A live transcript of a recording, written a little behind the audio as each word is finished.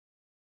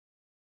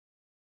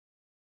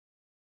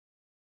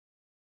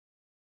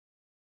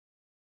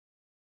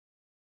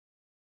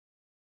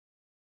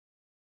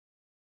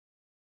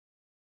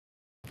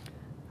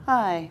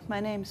Hi, my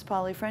name is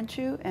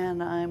Friendshuh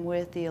and I'm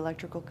with the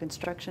Electrical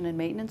Construction and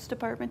Maintenance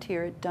Department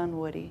here at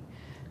Dunwoody.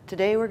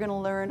 Today we're going to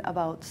learn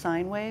about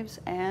sine waves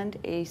and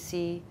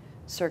AC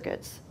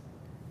circuits.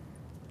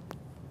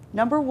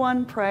 Number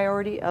one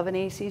priority of an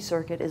AC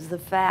circuit is the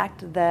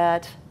fact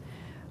that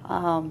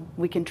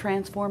we can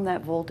transform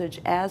that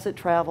voltage as it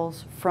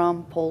travels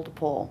from pole to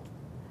pole.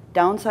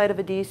 Downside of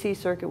a DC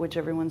circuit, which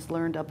everyone's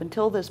learned up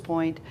until this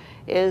point,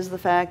 is the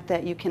fact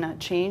that you cannot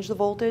change the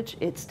voltage,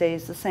 it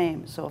stays the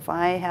same. So if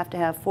I have to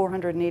have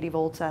 480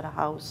 volts at a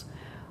house,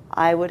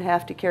 I would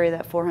have to carry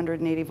that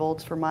 480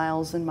 volts for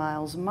miles and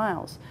miles and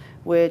miles,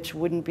 which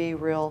wouldn't be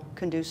real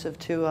conducive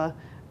to a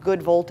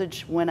good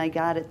voltage when I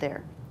got it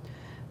there.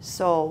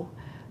 So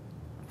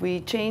we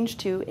changed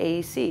to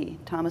AC.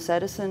 Thomas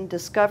Edison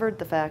discovered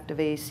the fact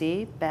of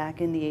AC back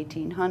in the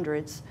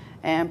 1800s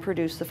and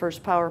produced the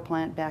first power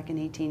plant back in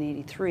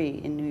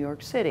 1883 in New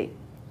York City.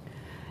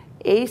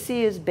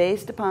 AC is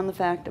based upon the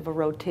fact of a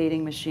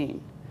rotating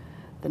machine.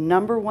 The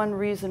number one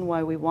reason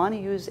why we want to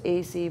use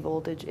AC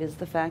voltage is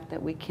the fact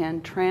that we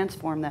can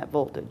transform that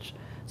voltage.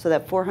 So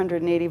that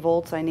 480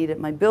 volts I need at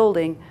my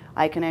building,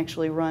 I can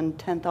actually run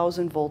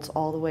 10,000 volts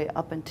all the way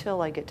up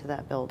until I get to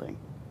that building.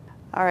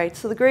 All right,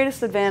 so the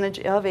greatest advantage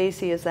of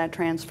AC is that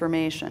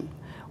transformation.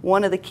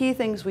 One of the key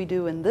things we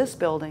do in this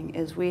building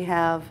is we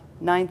have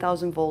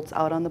 9,000 volts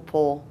out on the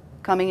pole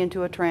coming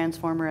into a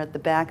transformer at the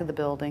back of the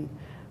building.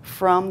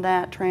 From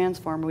that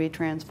transformer, we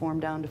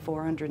transform down to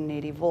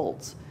 480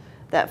 volts.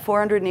 That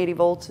 480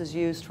 volts is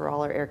used for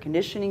all our air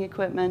conditioning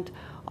equipment,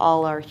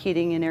 all our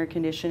heating and air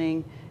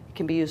conditioning. It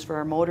can be used for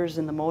our motors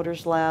in the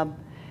motors lab.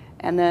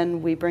 And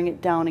then we bring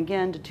it down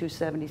again to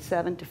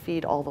 277 to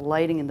feed all the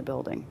lighting in the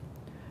building.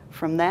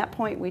 From that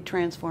point, we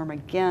transform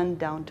again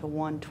down to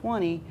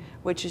 120,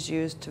 which is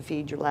used to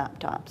feed your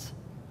laptops.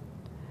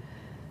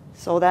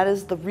 So that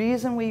is the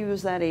reason we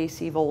use that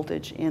AC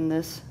voltage in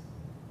this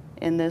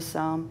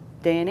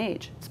day and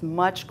age. It's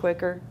much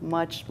quicker,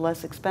 much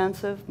less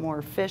expensive, more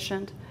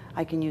efficient.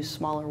 I can use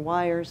smaller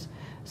wires,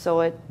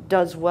 so it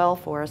does well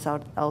for us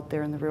out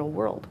there in the real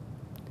world.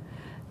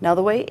 Now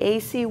the way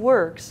AC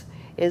works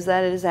is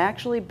that it is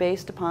actually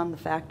based upon the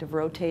fact of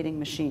rotating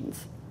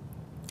machines.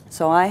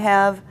 So I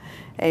have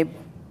a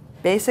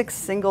basic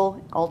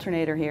single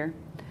alternator here,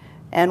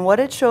 and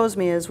what it shows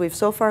me is we've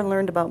so far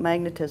learned about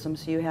magnetism.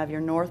 So you have your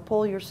north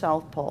pole, your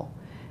south pole.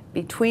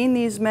 Between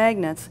these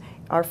magnets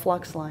are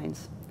flux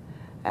lines.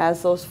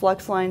 As those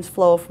flux lines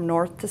flow from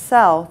north to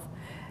south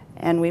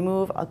and we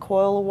move a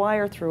coil of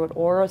wire through it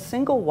or a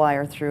single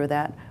wire through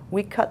that,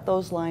 we cut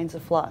those lines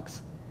of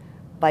flux.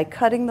 By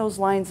cutting those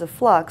lines of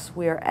flux,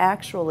 we are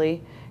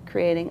actually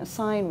creating a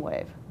sine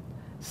wave.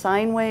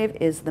 Sine wave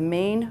is the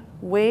main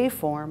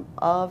waveform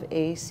of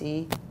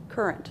AC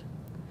current.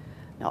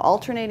 Now,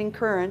 alternating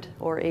current,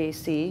 or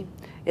AC,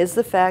 is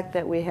the fact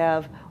that we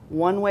have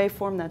one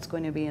waveform that's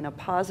going to be in a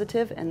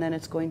positive and then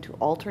it's going to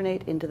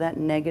alternate into that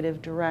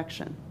negative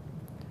direction.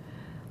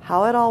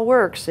 How it all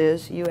works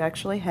is you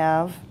actually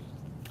have,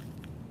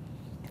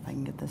 if I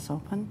can get this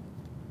open,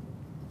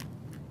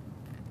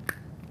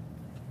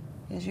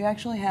 is you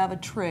actually have a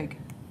trig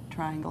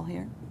triangle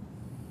here.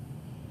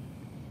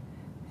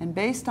 And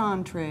based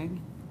on trig,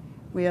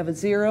 we have a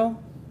 0,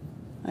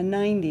 a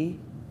 90,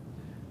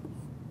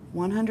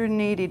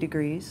 180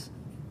 degrees,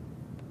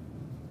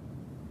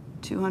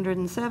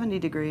 270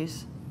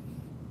 degrees,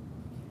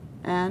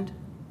 and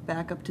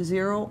back up to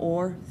 0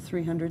 or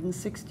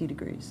 360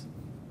 degrees.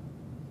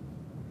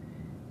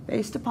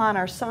 Based upon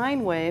our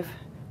sine wave,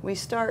 we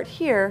start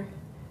here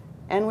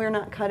and we're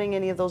not cutting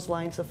any of those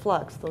lines of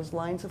flux. Those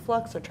lines of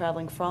flux are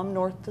traveling from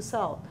north to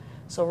south.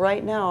 So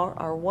right now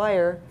our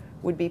wire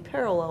would be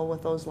parallel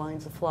with those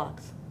lines of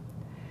flux.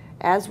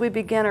 As we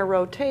begin our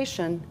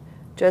rotation,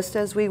 just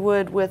as we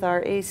would with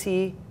our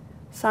AC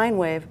sine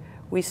wave,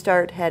 we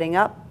start heading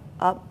up,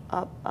 up,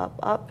 up, up,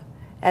 up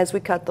as we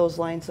cut those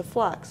lines of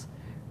flux.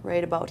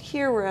 Right about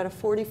here, we're at a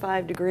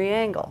 45-degree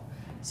angle.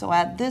 So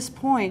at this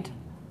point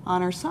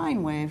on our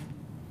sine wave,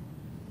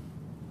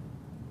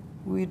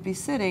 we'd be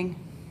sitting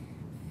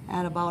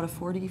at about a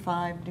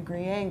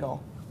 45-degree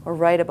angle, or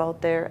right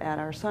about there at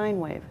our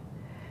sine wave.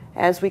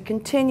 As we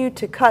continue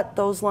to cut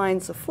those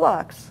lines of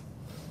flux,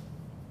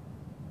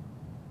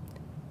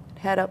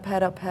 head up,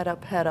 head up, head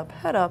up, head up,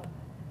 head up,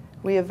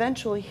 we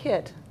eventually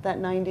hit that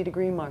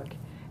 90-degree mark.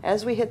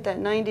 As we hit that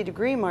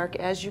 90-degree mark,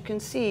 as you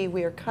can see,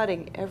 we are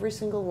cutting every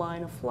single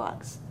line of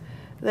flux.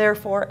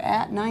 Therefore,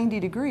 at 90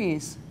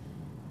 degrees,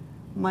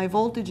 my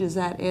voltage is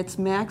at its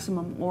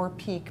maximum or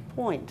peak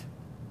point.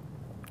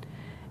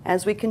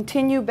 As we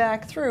continue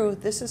back through,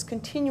 this is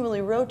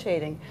continually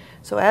rotating.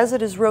 So as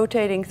it is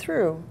rotating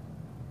through,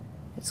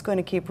 it's going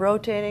to keep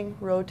rotating,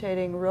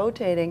 rotating,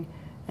 rotating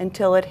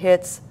until it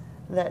hits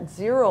that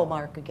 0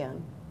 mark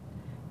again.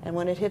 And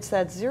when it hits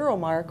that 0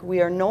 mark,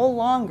 we are no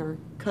longer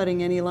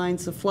cutting any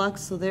lines of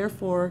flux, so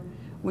therefore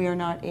we are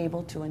not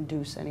able to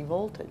induce any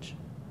voltage.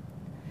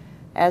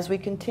 As we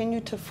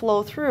continue to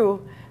flow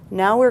through,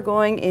 now we're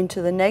going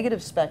into the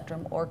negative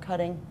spectrum, or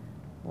cutting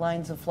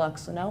lines of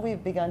flux. So now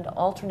we've begun to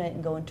alternate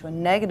and go into a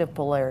negative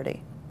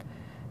polarity.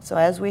 So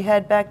as we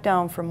head back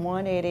down from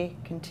 180,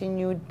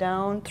 continue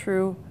down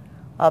through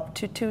up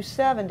to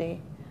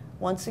 270,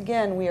 once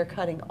again we are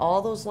cutting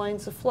all those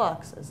lines of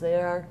flux as they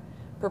are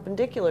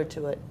perpendicular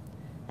to it.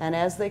 And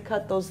as they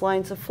cut those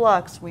lines of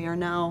flux, we are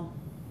now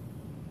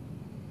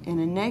in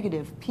a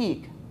negative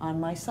peak on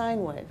my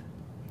sine wave.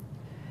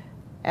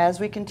 As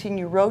we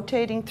continue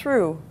rotating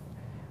through,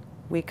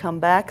 we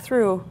come back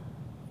through,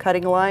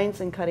 cutting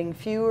lines and cutting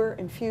fewer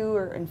and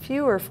fewer and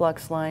fewer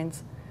flux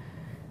lines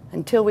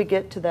until we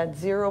get to that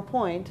 0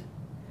 point.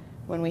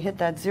 When we hit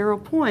that 0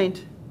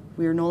 point,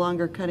 we are no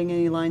longer cutting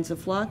any lines of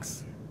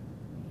flux,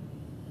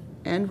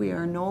 and we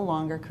are no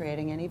longer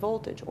creating any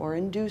voltage or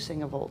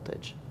inducing a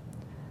voltage.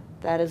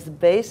 That is the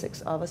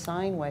basics of a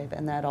sine wave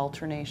and that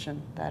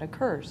alternation that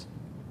occurs.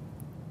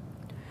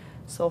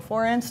 So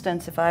for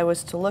instance, if I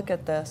was to look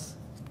at this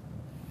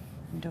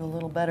and do a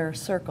little better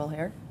circle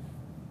here,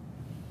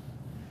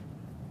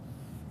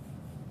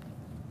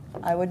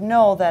 I would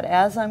know that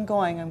as I'm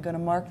going to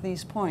mark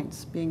these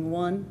points, being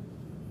 1,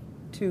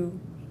 2,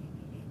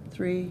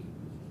 3,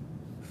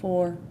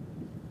 4,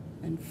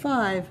 and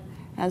 5.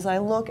 As I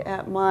look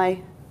at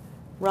my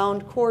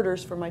round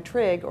quarters for my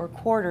trig, or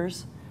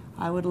quarters,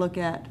 I would look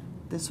at,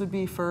 this would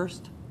be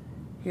first,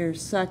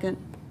 here's second,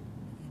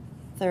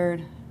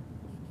 third,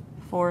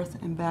 fourth,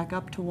 and back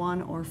up to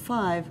 1 or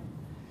 5.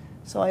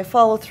 So I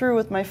follow through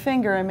with my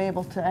finger, I'm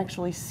able to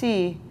actually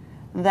see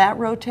that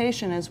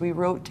rotation as we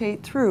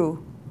rotate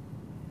through.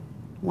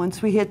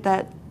 Once we hit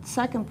that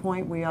second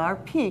point, we are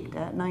peaked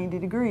at 90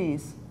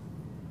 degrees.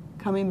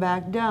 Coming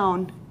back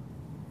down,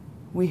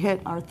 we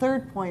hit our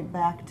third point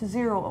back to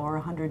 0 or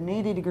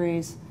 180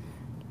 degrees,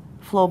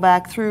 flow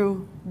back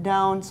through,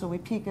 down, so we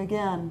peak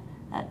again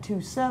at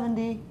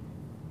 270,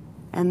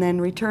 and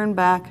then return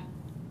back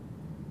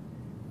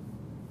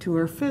to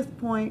our fifth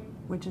point,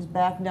 which is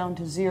back down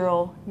to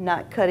 0,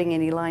 not cutting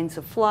any lines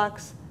of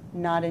flux,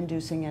 not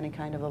inducing any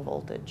kind of a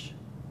voltage.